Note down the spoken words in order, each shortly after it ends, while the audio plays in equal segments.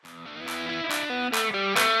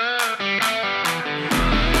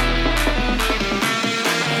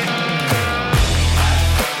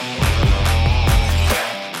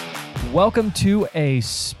Welcome to a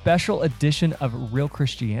special edition of Real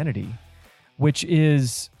Christianity, which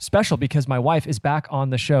is special because my wife is back on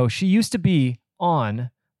the show. She used to be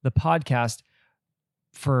on the podcast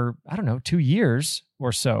for, 2 years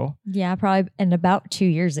or so. Yeah, probably and about 2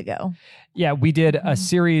 years ago. Yeah, we did a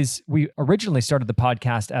series. We originally started the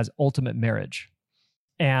podcast as Ultimate Marriage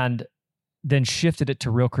and then shifted it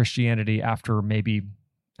to Real Christianity after maybe,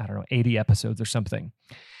 80 episodes or something.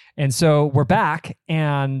 And so we're back,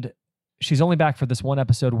 and she's only back for this one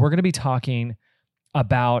episode. We're going to be talking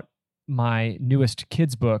about my newest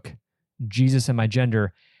kids book, Jesus and My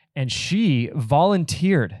Gender. And she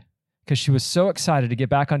volunteered because she was so excited to get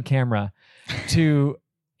back on camera to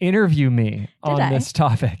interview me on this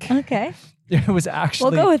topic. Okay. It was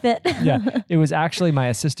actually... We'll go with it. Yeah. It was actually my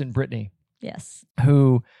assistant, Brittany. Yes.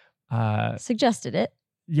 Who... suggested it.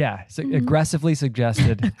 Yeah. So aggressively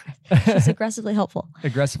suggested. She's aggressively helpful.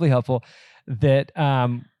 Aggressively helpful that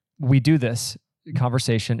we do this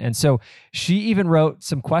conversation. And so she even wrote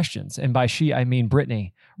some questions. And by she, I mean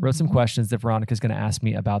Brittany wrote some questions that Veronica's going to ask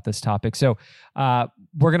me about this topic. So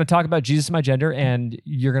we're going to talk about Jesus and My Gender, and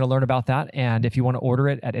you're going to learn about that. And if you want to order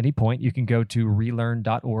it at any point, you can go to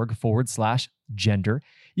relearn.org/gender.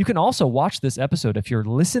 You can also watch this episode. If you're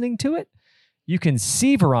listening to it, you can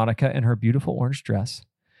see Veronica in her beautiful orange dress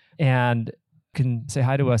and can say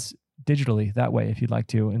hi to us digitally that way if you'd like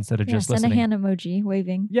to, instead of just listening. Send a hand emoji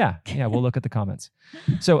waving. Yeah, we'll look at the comments.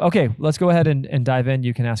 So, okay, let's go ahead and dive in.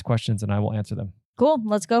 You can ask questions and I will answer them. Cool,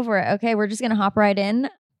 let's go for it. Okay, we're just going to hop right in.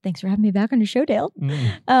 Thanks for having me back on your show, Dale.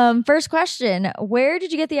 First question, where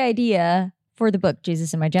did you get the idea for the book,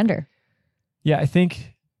 Jesus and My Gender? Yeah, I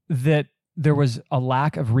think that there was a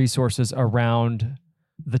lack of resources around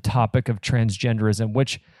the topic of transgenderism,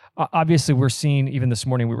 which obviously we're seeing. Even this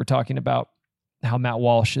morning we were talking about how Matt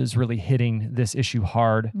Walsh is really hitting this issue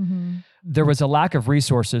hard. There was a lack of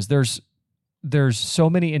resources. There's so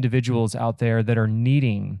many individuals out there that are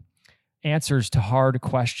needing answers to hard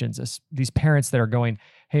questions. These parents that are going,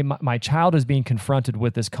 hey, my child is being confronted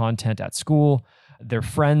with this content at school. Their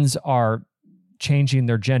friends are changing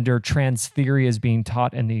their gender. Trans theory is being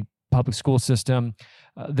taught in the public school system.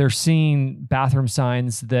 They're seeing bathroom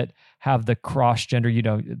signs that have the cross gender,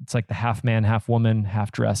 it's like the half man, half woman,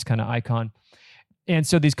 half dress kind of icon. And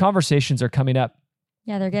so these conversations are coming up.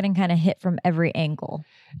 Yeah, they're getting kind of hit from every angle.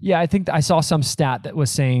 Yeah, I think I saw some stat that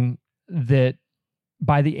was saying that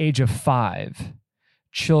by the age of 5,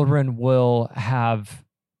 children will have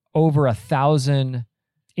over 1,000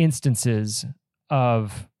 instances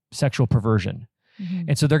of sexual perversion.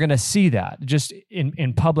 And so they're going to see that just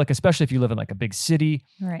in public, especially if you live in like a big city,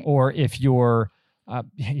 right, or if you're,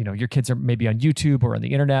 your kids are maybe on YouTube or on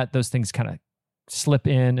the internet. Those things kind of slip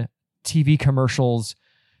in. TV commercials,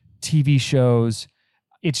 TV shows,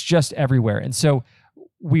 it's just everywhere. And so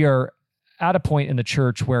we are at a point in the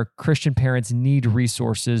church where Christian parents need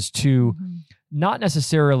resources to not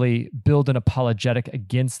necessarily build an apologetic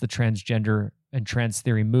against the transgender and trans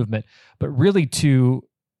theory movement, but really to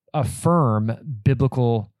affirm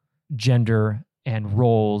biblical gender and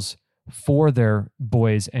roles for their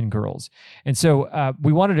boys and girls. And so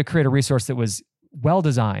we wanted to create a resource that was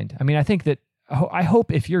well-designed. I mean, I think that, I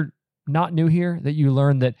hope if you're not new here, that you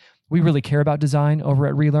learn that we really care about design over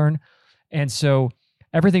at Relearn. And so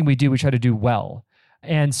everything we do, we try to do well.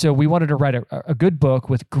 And so we wanted to write a good book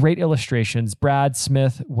with great illustrations. Brad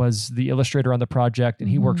Smith was the illustrator on the project, and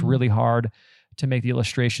he worked really hard to make the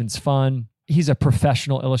illustrations fun. He's a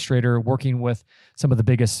professional illustrator working with some of the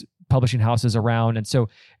biggest publishing houses around. And so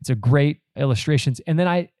it's a great illustrations. And then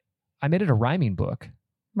I made it a rhyming book.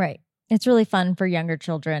 Right. It's really fun for younger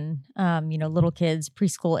children, little kids,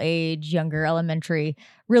 preschool age, younger elementary,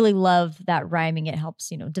 really love that rhyming. It helps,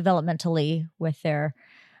 developmentally with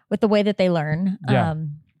the way that they learn. Yeah.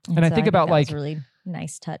 And I think about that was a really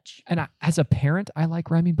nice touch. And as a parent, I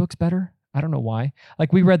like rhyming books better. I don't know why.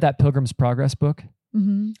 Like we read that Pilgrim's Progress book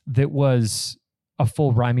that was a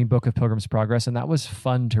full rhyming book of Pilgrim's Progress, and that was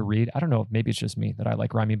fun to read. I don't know, maybe it's just me that I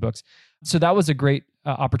like rhyming books. So that was a great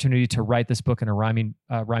opportunity to write this book in a rhyming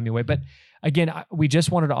way. But again, we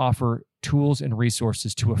just wanted to offer tools and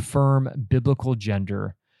resources to affirm biblical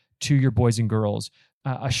gender to your boys and girls.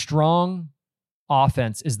 A strong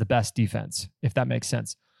offense is the best defense, if that makes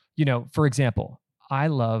sense. For example, I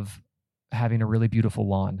love having a really beautiful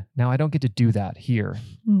lawn. Now, I don't get to do that here.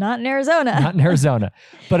 Not in Arizona. Not in Arizona.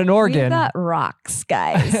 But in Oregon. We've got rocks,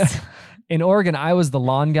 guys. In Oregon, I was the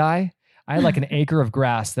lawn guy. I had like an acre of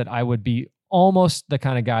grass that I would be almost the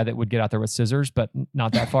kind of guy that would get out there with scissors, but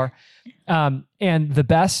not that far. And the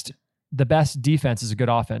best defense is a good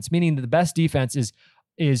offense, meaning that the best defense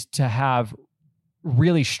is to have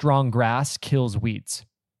really strong grass kills weeds.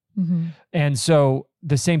 And so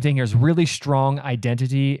the same thing here is really strong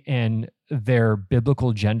identity in their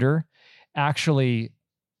biblical gender actually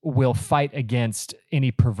will fight against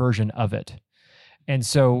any perversion of it. And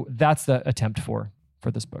so that's the attempt for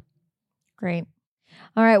this book. Great.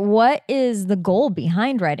 All right. What is the goal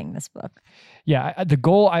behind writing this book? Yeah, the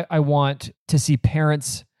goal, I want to see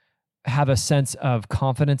parents have a sense of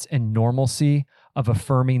confidence and normalcy of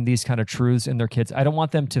affirming these kind of truths in their kids. I don't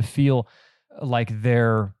want them to feel like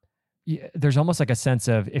there's almost like a sense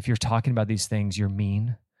of, if you're talking about these things, you're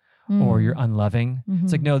mean or you're unloving.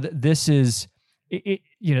 It's like, no, this is, it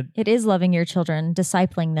is loving your children,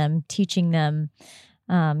 discipling them, teaching them,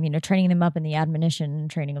 training them up in the admonition and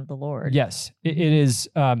training of the Lord. Yes, it is.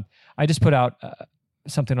 I just put out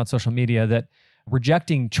something on social media that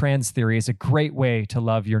rejecting trans theory is a great way to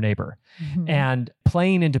love your neighbor. And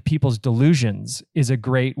playing into people's delusions is a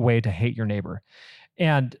great way to hate your neighbor.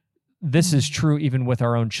 And this is true even with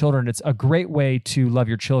our own children. It's a great way to love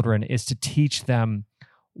your children is to teach them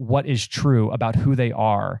what is true about who they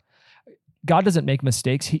are. God doesn't make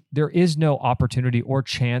mistakes. There is no opportunity or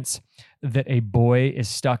chance that a boy is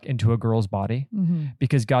stuck into a girl's body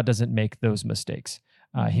because God doesn't make those mistakes.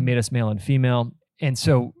 He made us male and female. And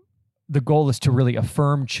so the goal is to really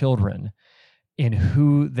affirm children in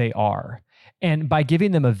who they are. And by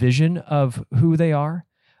giving them a vision of who they are,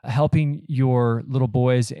 helping your little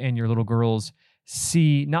boys and your little girls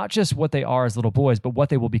see not just what they are as little boys, but what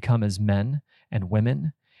they will become as men and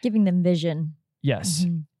women. Giving them vision. Yes.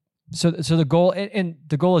 So the goal, and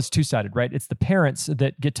the goal is two-sided, right? It's the parents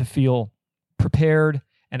that get to feel prepared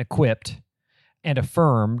and equipped and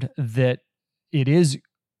affirmed that it is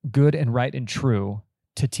good and right and true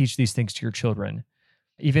to teach these things to your children,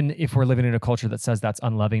 even if we're living in a culture that says that's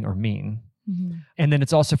unloving or mean. And then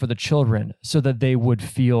it's also for the children so that they would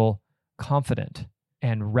feel confident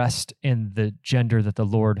and rest in the gender that the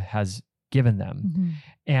Lord has given them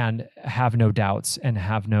and have no doubts and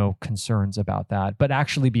have no concerns about that, but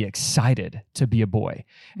actually be excited to be a boy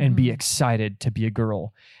and be excited to be a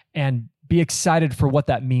girl and be excited for what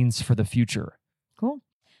that means for the future. Cool.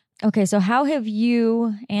 Okay, so how have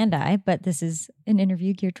you and I, but this is an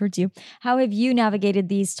interview geared towards you, how have you navigated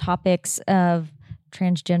these topics of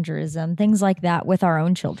transgenderism, things like that with our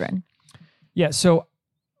own children? Yeah, so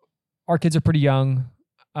our kids are pretty young.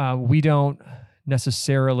 We don't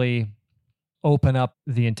necessarily open up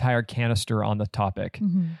the entire canister on the topic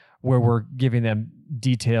where we're giving them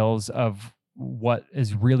details of what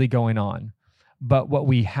is really going on. But what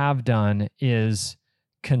we have done is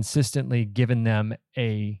consistently given them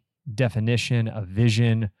a definition, a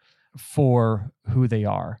vision for who they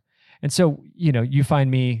are. And so, you find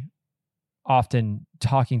me often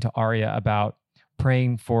talking to Aria about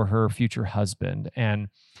praying for her future husband and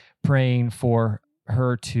praying for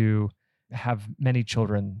her to have many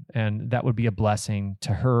children, and that would be a blessing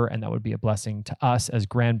to her, and that would be a blessing to us as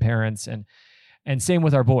grandparents, and same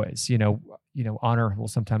with our boys. Honor will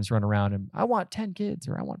sometimes run around and I want 10 kids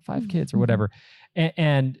or I want 5 kids or whatever,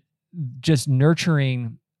 and just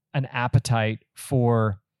nurturing an appetite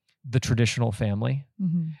for the traditional family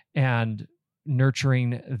and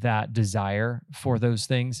nurturing that desire for those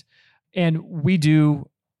things. And we do,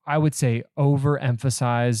 I would say,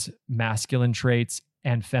 overemphasize masculine traits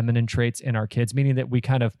and feminine traits in our kids, meaning that we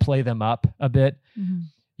kind of play them up a bit.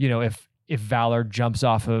 If Valor jumps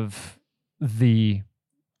off of the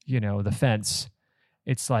fence,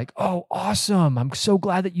 it's like, oh, awesome. I'm so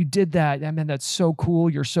glad that you did that. I mean, that's so cool.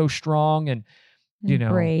 You're so strong and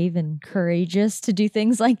brave and courageous to do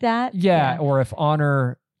things like that. Yeah. Or if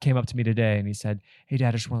Honor came up to me today and he said, hey, Dad,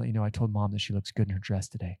 I just want to let you know I told Mom that she looks good in her dress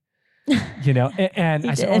today. And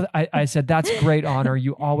I said, I said, that's great, Honor.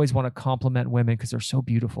 You always want to compliment women because they're so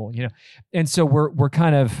beautiful, And so we're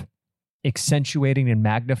kind of accentuating and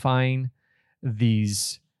magnifying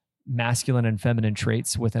these masculine and feminine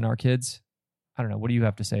traits within our kids. I don't know. What do you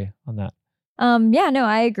have to say on that?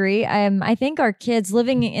 I agree. I think our kids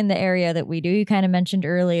living in the area that we do, you kind of mentioned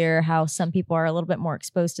earlier how some people are a little bit more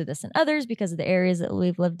exposed to this than others because of the areas that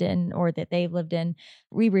we've lived in or that they've lived in.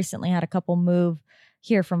 We recently had a couple move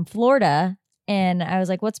here from Florida, and I was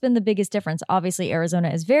like, what's been the biggest difference? Obviously, Arizona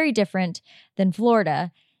is very different than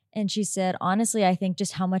Florida. And she said, honestly, I think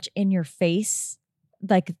just how much in your face,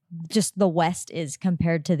 like just the West is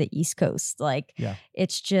compared to the East Coast. Like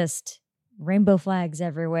it's just rainbow flags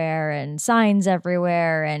everywhere and signs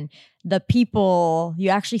everywhere, and the people, you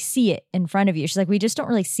actually see it in front of you. She's like, we just don't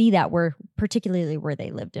really see that particularly where they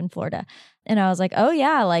lived in Florida. And I was like, oh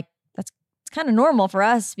yeah, like that's kind of normal for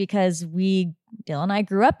us because Dale and I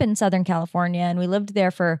grew up in Southern California and we lived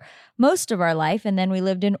there for most of our life. And then we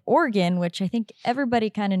lived in Oregon, which I think everybody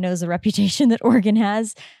kind of knows the reputation that Oregon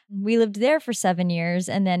has. We lived there for 7 years.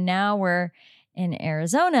 And then now we're in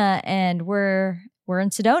Arizona and we're in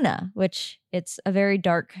Sedona, which it's a very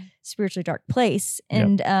dark, spiritually dark place.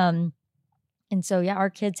 And, and so, yeah, our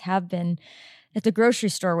kids have been at the grocery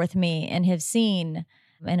store with me and have seen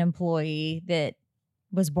an employee that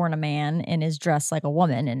was born a man and is dressed like a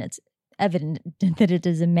woman. And it's evident that it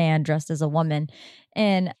is a man dressed as a woman.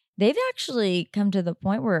 And they've actually come to the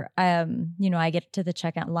point where, I get to the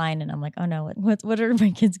checkout line and I'm like, oh no, what are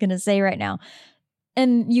my kids going to say right now?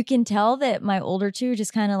 And you can tell that my older two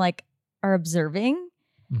just kind of like are observing,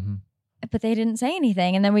 but they didn't say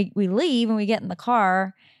anything. And then we leave and we get in the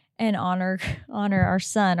car and honor our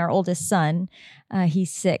son, our oldest son.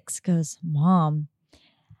 He's 6, goes, Mom,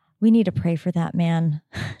 we need to pray for that man.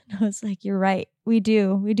 And I was like, you're right. We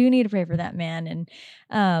do need to pray for that man.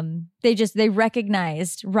 And they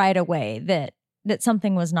recognized right away that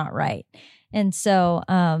something was not right. And so,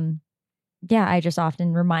 I just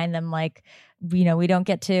often remind them, like, we don't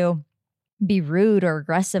get to be rude or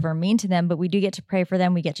aggressive or mean to them, but we do get to pray for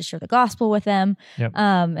them. We get to share the gospel with them. Yep.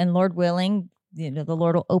 And Lord willing, the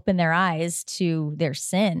Lord will open their eyes to their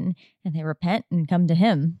sin and they repent and come to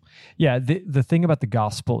Him. Yeah. The thing about the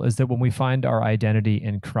gospel is that when we find our identity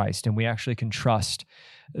in Christ and we actually can trust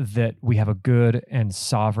that we have a good and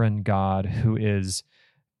sovereign God who is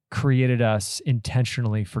created us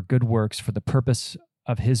intentionally for good works for the purpose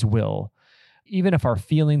of His will, even if our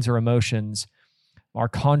feelings or emotions are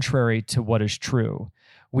contrary to what is true,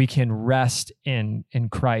 we can rest in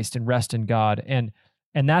Christ and rest in God. And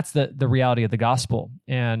that's the reality of the gospel.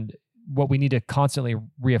 And what we need to constantly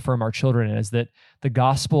reaffirm our children is that the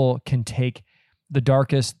gospel can take the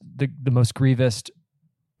darkest, the most grievous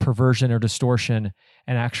perversion or distortion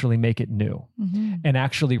and actually make it new and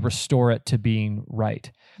actually restore it to being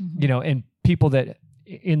right. And people that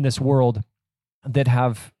in this world that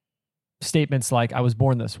have statements like, I was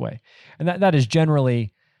born this way. And that is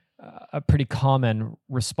generally a pretty common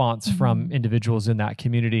response from individuals in that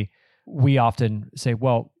community. We often say,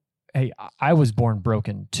 well, hey, I was born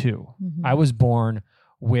broken too. I was born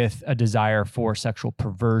with a desire for sexual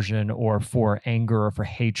perversion or for anger or for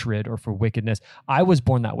hatred or for wickedness. I was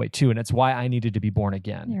born that way too. And it's why I needed to be born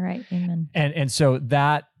again. You're right. Amen. And so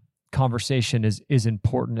that conversation is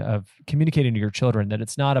important, of communicating to your children that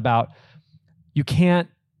it's not about, you can't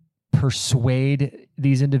persuade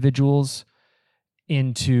these individuals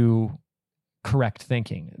into correct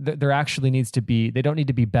thinking. There actually needs to be, they don't need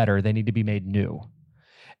to be better, they need to be made new.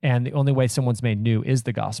 And the only way someone's made new is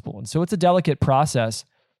the gospel. And so it's a delicate process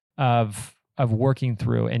of working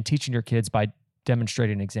through and teaching your kids by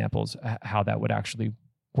demonstrating examples how that would actually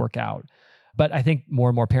work out. But I think more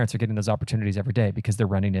and more parents are getting those opportunities every day because they're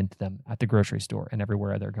running into them at the grocery store and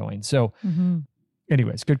everywhere they're going. So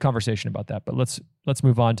anyways, good conversation about that. But let's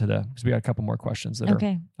move on to because we got a couple more questions that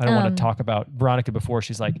okay. I don't want to talk about. Veronica before,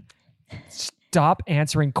 she's like, stop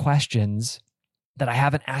answering questions that I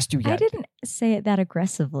haven't asked you yet. I didn't say it that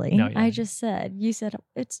aggressively. No, yeah. I just said,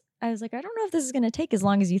 I was like, I don't know if this is going to take as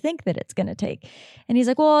long as you think that it's going to take. And he's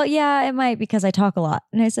like, well, yeah, it might because I talk a lot.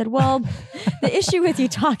 And I said, well, the issue with you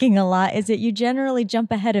talking a lot is that you generally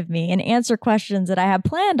jump ahead of me and answer questions that I have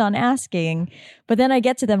planned on asking. But then I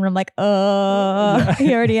get to them and I'm like,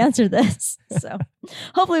 he already answered this. So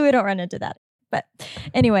hopefully we don't run into that. But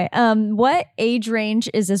anyway, what age range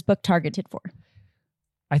is this book targeted for?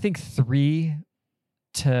 I think 3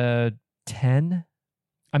 to 10.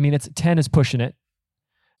 I mean, 10 is pushing it.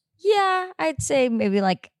 Yeah, I'd say maybe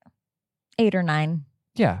like 8 or 9.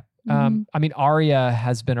 Yeah. I mean, Aria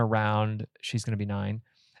has been around. She's going to be 9,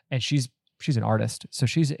 and she's an artist, so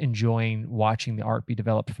she's enjoying watching the art be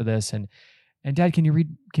developed for this. And Dad, can you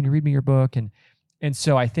read me your book? And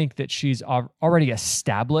so I think that she's already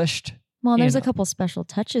established. Well, there's a couple special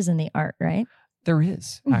touches in the art, right? There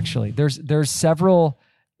is actually. There's several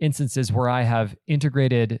instances where I have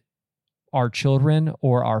integrated our children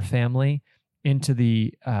or our family into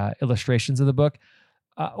the illustrations of the book,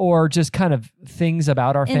 or just kind of things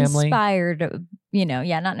about our family. Inspired,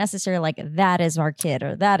 not necessarily like that is our kid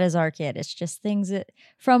or that is our kid. It's just things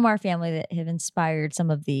from our family that have inspired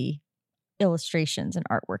some of the illustrations and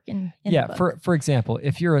artwork in the book. For example,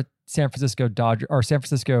 if you're a San Francisco Dodger or San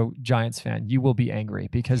Francisco Giants fan, you will be angry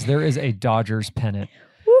because there is a Dodgers pennant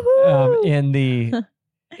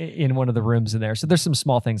in one of the rooms in there. So there's some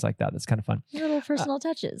small things like that. That's kind of fun. Little personal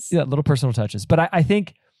touches. Yeah, little personal touches. But I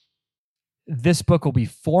think this book will be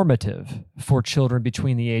formative for children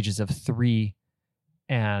between the ages of 3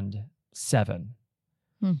 and 7.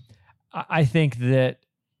 I think that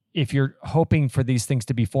if you're hoping for these things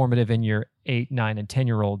to be formative in your 8, 9, and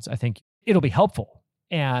 10-year-olds, I think it'll be helpful.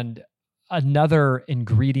 And another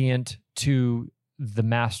ingredient to the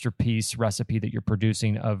masterpiece recipe that you're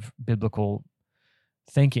producing of biblical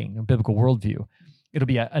thinking, a biblical worldview, it'll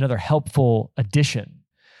be another helpful addition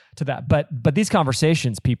to that. But these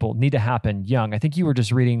conversations, people, need to happen young. I think you were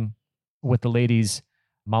just reading with the ladies'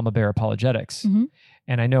 Mama Bear Apologetics. Mhm.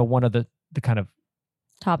 And I know one of the kind of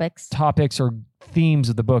Topics or themes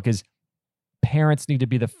of the book is parents need to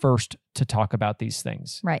be the first to talk about these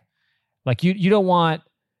things. Right. Like you don't want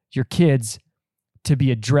your kids to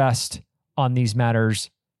be addressed on these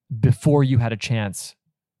matters before you had a chance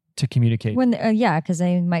to communicate. When because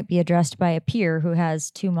they might be addressed by a peer who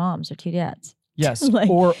has 2 moms or 2 dads. Yes, Like,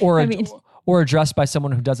 or addressed by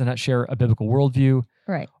someone who doesn't share a biblical worldview,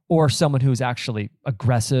 Right. or someone who's actually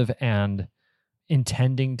aggressive and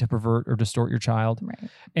intending to pervert or distort your child. Right.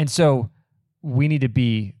 And so we need to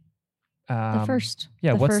be The first.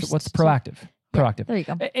 Yeah, the what's first proactive? Yeah, Proactive. there you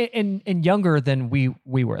go. And younger than we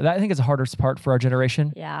were. That I think is the hardest part for our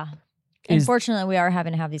generation. Yeah. Is- Unfortunately, we are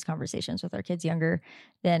having to have these conversations with our kids younger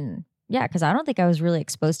than, because I don't think I was really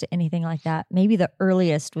exposed to anything like that. Maybe the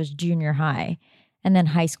earliest was junior high. And then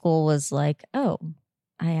high school was like,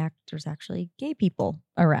 there's actually gay people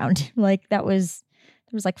around. Like there was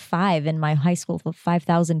like 5 in my high school of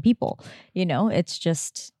 5,000 people. It's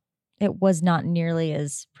just, it was not nearly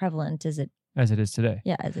as prevalent as it is today.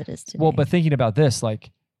 Yeah, as it is today. Well, but thinking about this,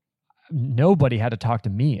 like nobody had to talk to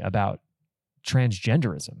me about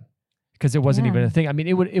transgenderism because it wasn't even a thing. I mean,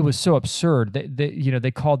 it was so absurd.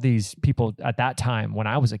 They called these people at that time when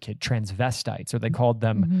I was a kid transvestites, or they called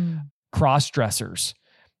them cross-dressers.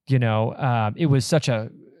 It was such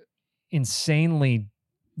a insanely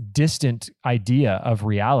distant idea of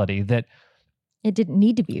reality that it didn't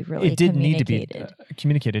need to be really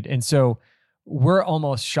communicated. And so we're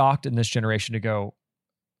almost shocked in this generation to go,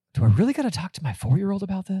 do I really got to talk to my 4-year-old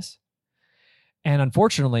about this? And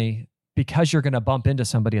unfortunately, because you're going to bump into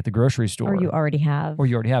somebody at the grocery store, or you already have,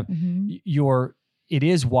 it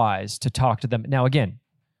is wise to talk to them. Now, again,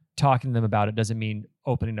 talking to them about it doesn't mean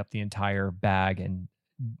opening up the entire bag and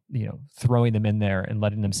throwing them in there and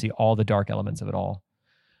letting them see all the dark elements of it all.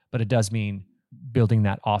 But it does mean building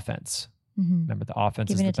that offense. Remember, the offense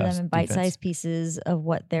giving is the it to best them in bite-sized pieces of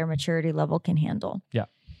what their maturity level can handle. Yeah,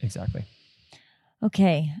 exactly.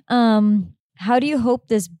 Okay. How do you hope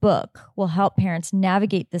this book will help parents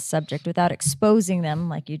navigate this subject without exposing them,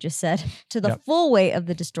 like you just said, to the full weight of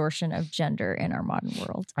the distortion of gender in our modern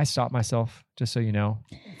world? I stopped myself, just so you know,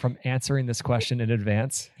 from answering this question in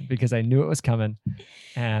advance because I knew it was coming,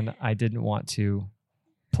 and I didn't want to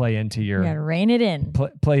play into your... You gotta rein it in.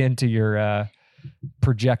 Play into your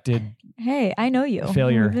projected... Hey, I know you.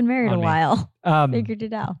 Failure. We've been married a while. Figured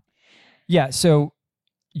it out. Yeah, so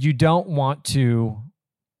you don't want to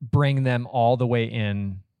bring them all the way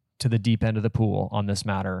in to the deep end of the pool on this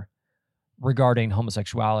matter regarding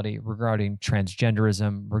homosexuality, regarding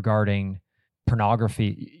transgenderism, regarding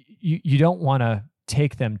pornography. You don't want to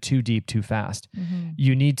take them too deep too fast.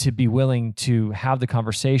 You need to be willing to have the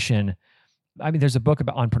conversation. I mean, there's a book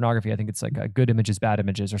on pornography. I think it's like Good Images, Bad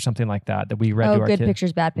Images or something like that we read to our kids. Good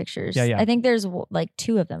Pictures, Bad Pictures. Yeah. I think there's like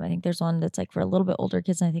 2 of them. I think there's one that's like for a little bit older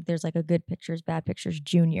kids. And I think there's like a Good Pictures, Bad Pictures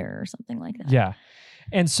Junior or something like that. Yeah.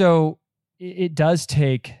 And so it does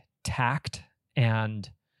take tact and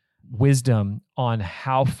wisdom on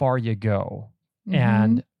how far you go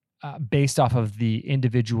and based off of the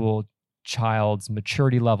individual child's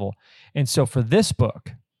maturity level. And so for this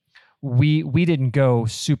book, we didn't go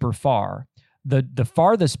super far. The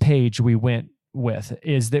farthest page we went with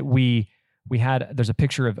is that there's a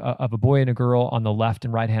picture of a boy and a girl on the left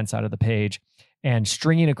and right hand side of the page, and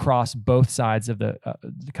stringing across both sides of the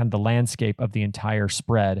kind of the landscape of the entire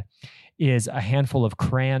spread is a handful of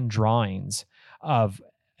crayon drawings of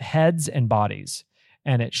heads and bodies.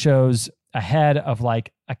 And it shows a head of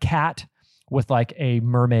like a cat with like a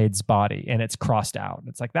mermaid's body, and it's crossed out.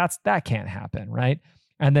 It's like, that can't happen, right?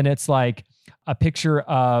 And then it's like a picture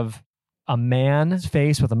of a man's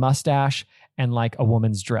face with a mustache and like a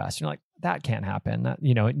woman's dress. You're like, that can't happen. That,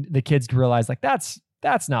 the kids realize like that's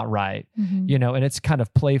not right, and it's kind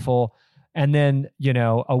of playful. And then,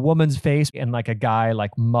 a woman's face and like a guy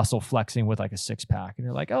like muscle flexing with like a 6-pack. And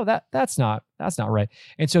you're like, oh, that's not right.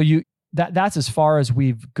 And so that's as far as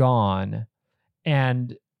we've gone.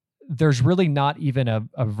 And there's really not even a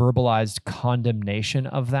verbalized condemnation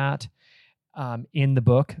of that in the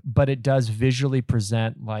book, but it does visually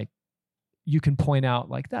present, like, you can point out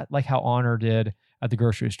like that, like how Honor did at the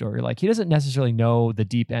grocery store. You're like, he doesn't necessarily know the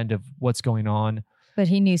deep end of what's going on, But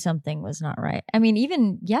he knew something was not right. I mean,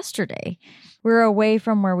 even yesterday, we were away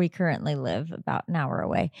from where we currently live, about an hour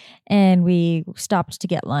away, and we stopped to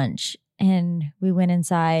get lunch. And we went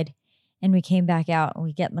inside and we came back out and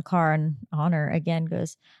we get in the car, and Honor again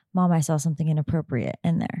goes, "Mom, I saw something inappropriate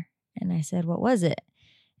in there." And I said, "What was it?"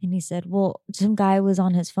 And he said, "Well, some guy was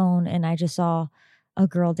on his phone and I just saw a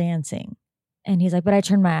girl dancing." And he's like, "But I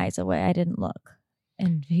turned my eyes away. I didn't look."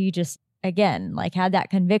 And he just, again, like had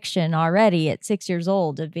that conviction already at 6 years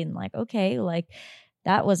old of being like, okay, like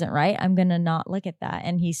that wasn't right. I'm going to not look at that.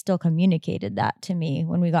 And he still communicated that to me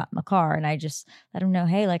when we got in the car. And I just let him know,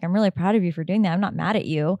 hey, like, I'm really proud of you for doing that. I'm not mad at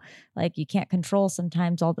you. Like, you can't control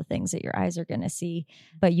sometimes all the things that your eyes are going to see,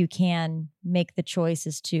 but you can make the choice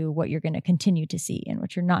as to what you're going to continue to see and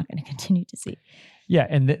what you're not going to continue to see. Yeah.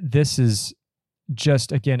 And this is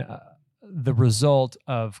just, again, the result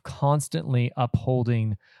of constantly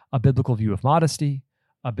upholding a biblical view of modesty,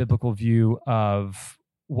 a biblical view of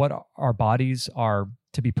what our bodies are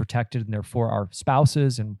to be protected and therefore our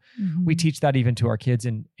spouses. And we teach that even to our kids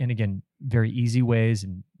in again, very easy ways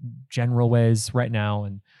and general ways right now.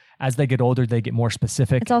 And as they get older, they get more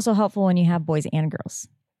specific. It's also helpful when you have boys and girls,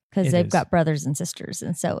 because they've is. got brothers and sisters.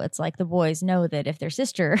 And so it's like the boys know that if their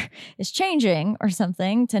sister is changing or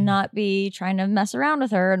something, to not be trying to mess around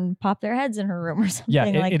with her and pop their heads in her room or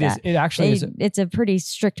something like that. It actually is. It's a pretty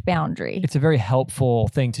strict boundary. It's a very helpful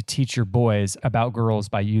thing to teach your boys about girls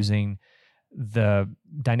by using the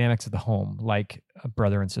dynamics of the home, like a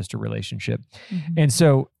brother and sister relationship. And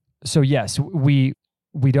so yes, we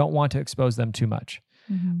don't want to expose them too much.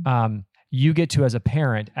 You get to, as a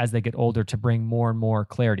parent, as they get older, to bring more and more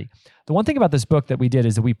clarity. The one thing about this book that we did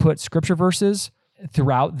is that we put scripture verses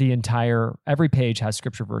throughout the every page has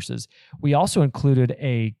scripture verses. We also included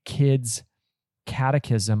a kid's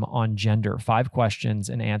catechism on gender, 5 questions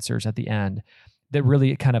and answers at the end that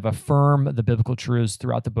really kind of affirm the biblical truths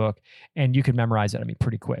throughout the book. And you can memorize it,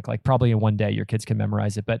 pretty quick. Like probably in one day, your kids can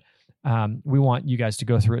memorize it. But we want you guys to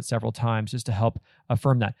go through it several times just to help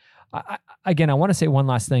affirm that. I want to say one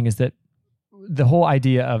last thing is that the whole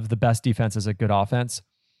idea of the best defense is a good offense.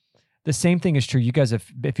 The same thing is true. You guys,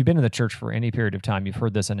 if you've been in the church for any period of time, you've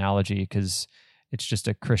heard this analogy because it's just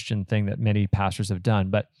a Christian thing that many pastors have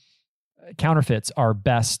done. But counterfeits are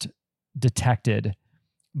best detected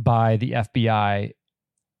by the FBI,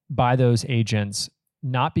 by those agents,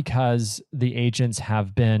 not because the agents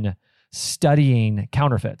have been studying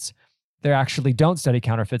counterfeits. They actually don't study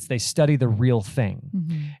counterfeits. They study the real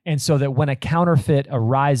thing. And so that when a counterfeit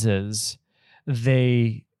arises,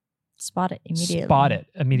 they spot it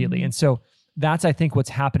immediately. And so that's, I think,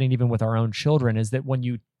 what's happening even with our own children, is that when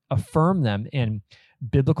you affirm them in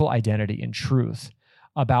biblical identity and truth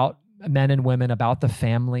about men and women, about the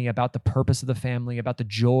family, about the purpose of the family, about the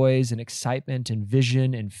joys and excitement and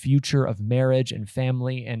vision and future of marriage and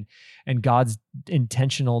family, and God's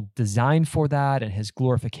intentional design for that and his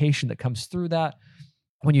glorification that comes through that.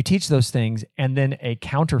 When you teach those things and then a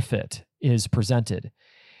counterfeit is presented,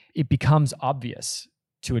 it becomes obvious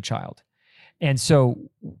to a child. And so,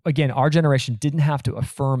 again, our generation didn't have to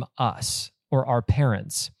affirm us or our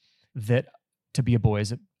parents that to be a boy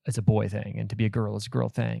is a boy thing and to be a girl is a girl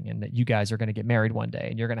thing, and that you guys are going to get married one day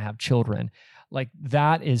and you're going to have children. Like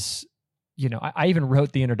that is, I even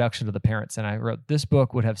wrote the introduction to the parents, and I wrote, this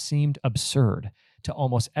book would have seemed absurd to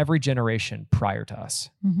almost every generation prior to us.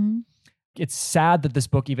 It's sad that this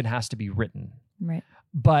book even has to be written. Right.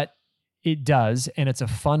 But it does, and it's a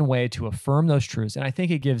fun way to affirm those truths. And I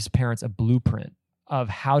think it gives parents a blueprint of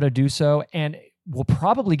how to do so, and will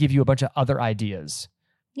probably give you a bunch of other ideas.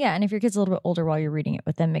 Yeah, and if your kid's a little bit older while you're reading it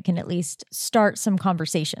with them, it can at least start some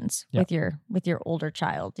conversations with your older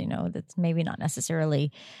child, that's maybe not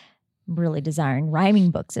necessarily really desiring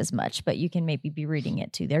rhyming books as much, but you can maybe be reading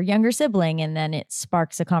it to their younger sibling, and then it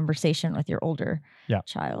sparks a conversation with your older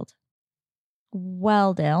child.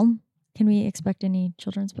 Well, Dale, can we expect any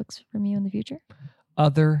children's books from you in the future?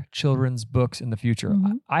 Other children's books in the future.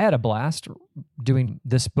 I had a blast doing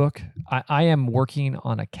this book. I am working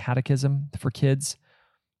on a catechism for kids.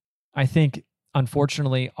 I think,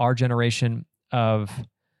 unfortunately, our generation of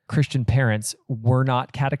Christian parents were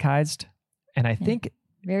not catechized. And I think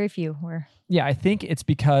very few were. Yeah, I think it's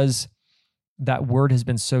because that word has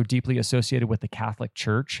been so deeply associated with the Catholic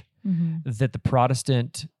Church that the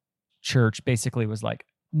Protestant church basically was like,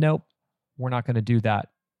 nope, we're not going to do that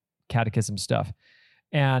catechism stuff.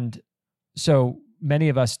 And so many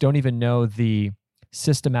of us don't even know the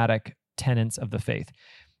systematic tenets of the faith.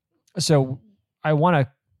 So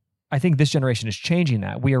I think this generation is changing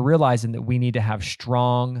that. We are realizing that we need to have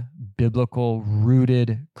strong, biblical,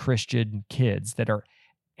 rooted Christian kids that are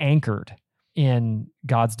anchored in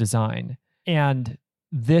God's design And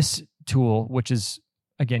this tool, which is,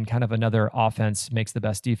 again, kind of another offense makes the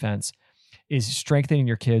best defense, is strengthening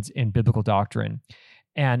your kids in biblical doctrine.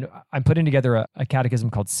 And I'm putting together a catechism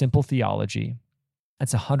called Simple Theology.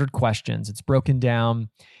 It's 100 questions. It's broken down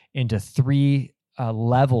into 3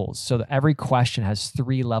 levels, so that every question has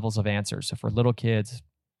 3 levels of answers. So for little kids,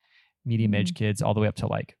 medium age kids, all the way up to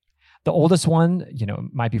like the oldest one,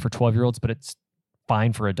 might be for 12-year-olds, but it's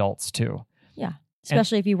fine for adults too. Yeah.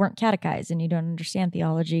 Especially if you weren't catechized and you don't understand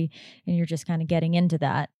theology and you're just kind of getting into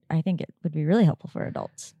that. I think it would be really helpful for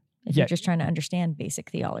adults if you're just trying to understand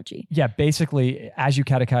basic theology. Yeah. Basically, as you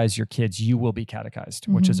catechize your kids, you will be catechized,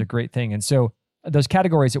 which is a great thing. And so those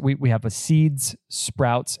categories that we have seeds,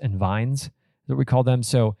 sprouts, and vines that we call them.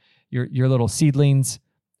 So your little seedlings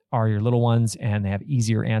are your little ones, and they have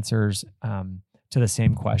easier answers to the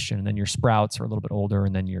same question. And then your sprouts are a little bit older,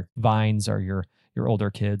 and then your vines are your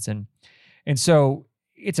older kids. And so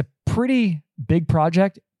it's a pretty big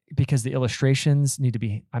project because the illustrations need to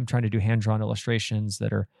be, I'm trying to do hand-drawn illustrations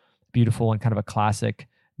that are beautiful and kind of a classic,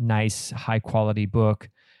 nice, high-quality book.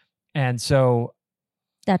 And so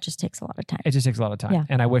that just takes a lot of time. It just takes a lot of time. Yeah.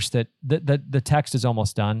 And I wish that the text is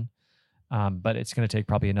almost done, but it's going to take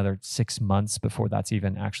probably another 6 months before that's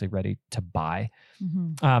even actually ready to buy.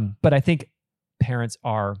 But I think parents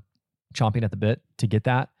are chomping at the bit to get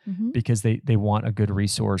that because they want a good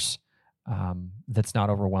resource that's not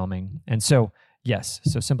overwhelming. And so, yes,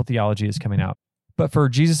 so Simple Theology is coming out. But for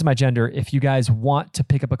Jesus and My Gender, if you guys want to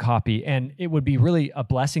pick up a copy, and it would be really a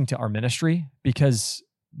blessing to our ministry because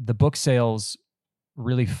the book sales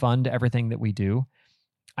really fund everything that we do.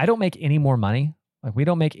 I don't make any more money. Like, we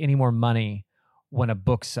don't make any more money when a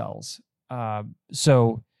book sells.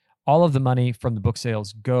 So all of the money from the book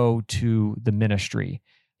sales go to the ministry.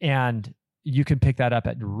 And you can pick that up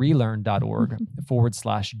at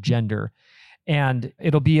relearn.org/gender. And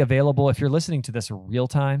it'll be available if you're listening to this real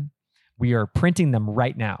time. We are printing them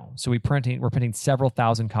right now. So we're printing several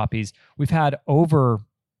thousand copies. We've had over,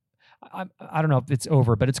 I don't know if it's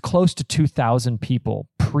over, but it's close to 2,000 people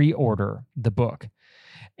pre-order the book.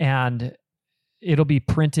 And it'll be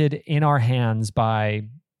printed in our hands by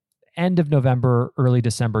end of November, early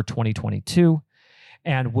December 2022,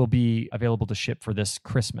 and will be available to ship for this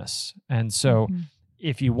Christmas. And so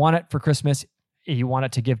if you want it for Christmas, if you want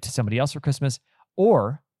it to give to somebody else for Christmas,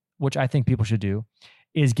 or, which I think people should do,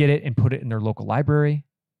 is get it and put it in their local library.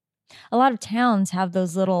 A lot of towns have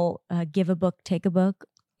those little give a book, take a book.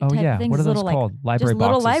 Oh yeah, things. what are those little, called? Library just boxes.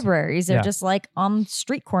 Little libraries. They're just like on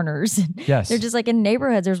street corners. Yes, they're just like in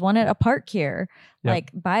neighborhoods. There's one at a park here. Yep.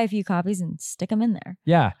 Like, buy a few copies and stick them in there.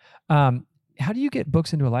 Yeah. How do you get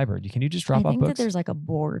books into a library? Can you just drop off books? I think that there's like a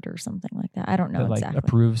board or something like that. I don't know that, exactly. Like,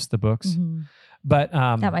 approves the books. But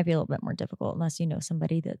that might be a little bit more difficult unless you know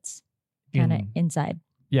somebody that's kind of inside.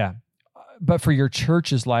 Yeah. But for your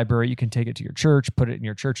church's library, you can take it to your church, put it in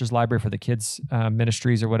your church's library for the kids'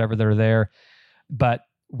 ministries or whatever that are there. But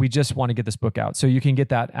we just want to get this book out. So you can get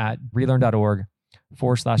that at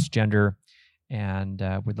relearn.org/gender. And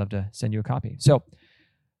we'd love to send you a copy. So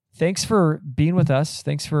thanks for being with us.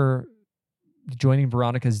 Thanks for joining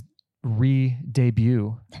Veronica's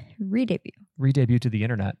re-debut to the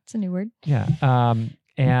internet. It's a new word. Yeah.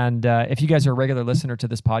 And if you guys are a regular listener to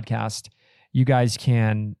this podcast, you guys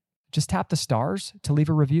can just tap the stars to leave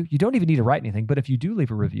a review. You don't even need to write anything, but if you do leave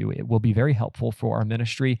a review, it will be very helpful for our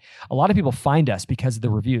ministry. A lot of people find us because of the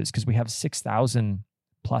reviews, because we have 6,000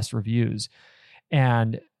 plus reviews.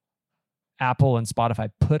 And Apple and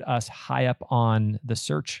Spotify put us high up on the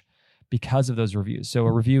search because of those reviews. So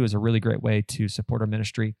a review is a really great way to support our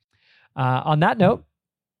ministry. On that note,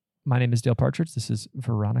 my name is Dale Partridge. This is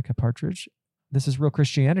Veronica Partridge. This is Real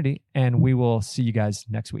Christianity, and we will see you guys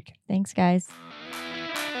next week. Thanks, guys.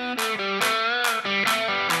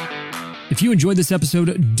 If you enjoyed this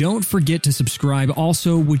episode, don't forget to subscribe.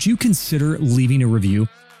 Also, would you consider leaving a review?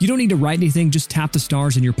 You don't need to write anything, just tap the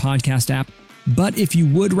stars in your podcast app. But if you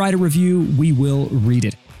would write a review, we will read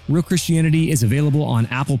it. Real Christianity is available on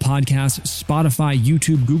Apple Podcasts, Spotify,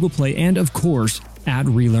 YouTube, Google Play, and of course, at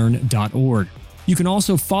relearn.org. You can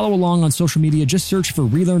also follow along on social media. Just search for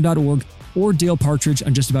relearn.org or Dale Partridge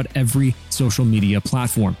on just about every social media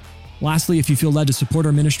platform. Lastly, if you feel led to support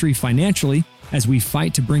our ministry financially as we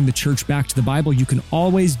fight to bring the church back to the Bible, you can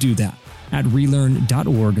always do that at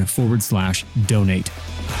relearn.org/donate.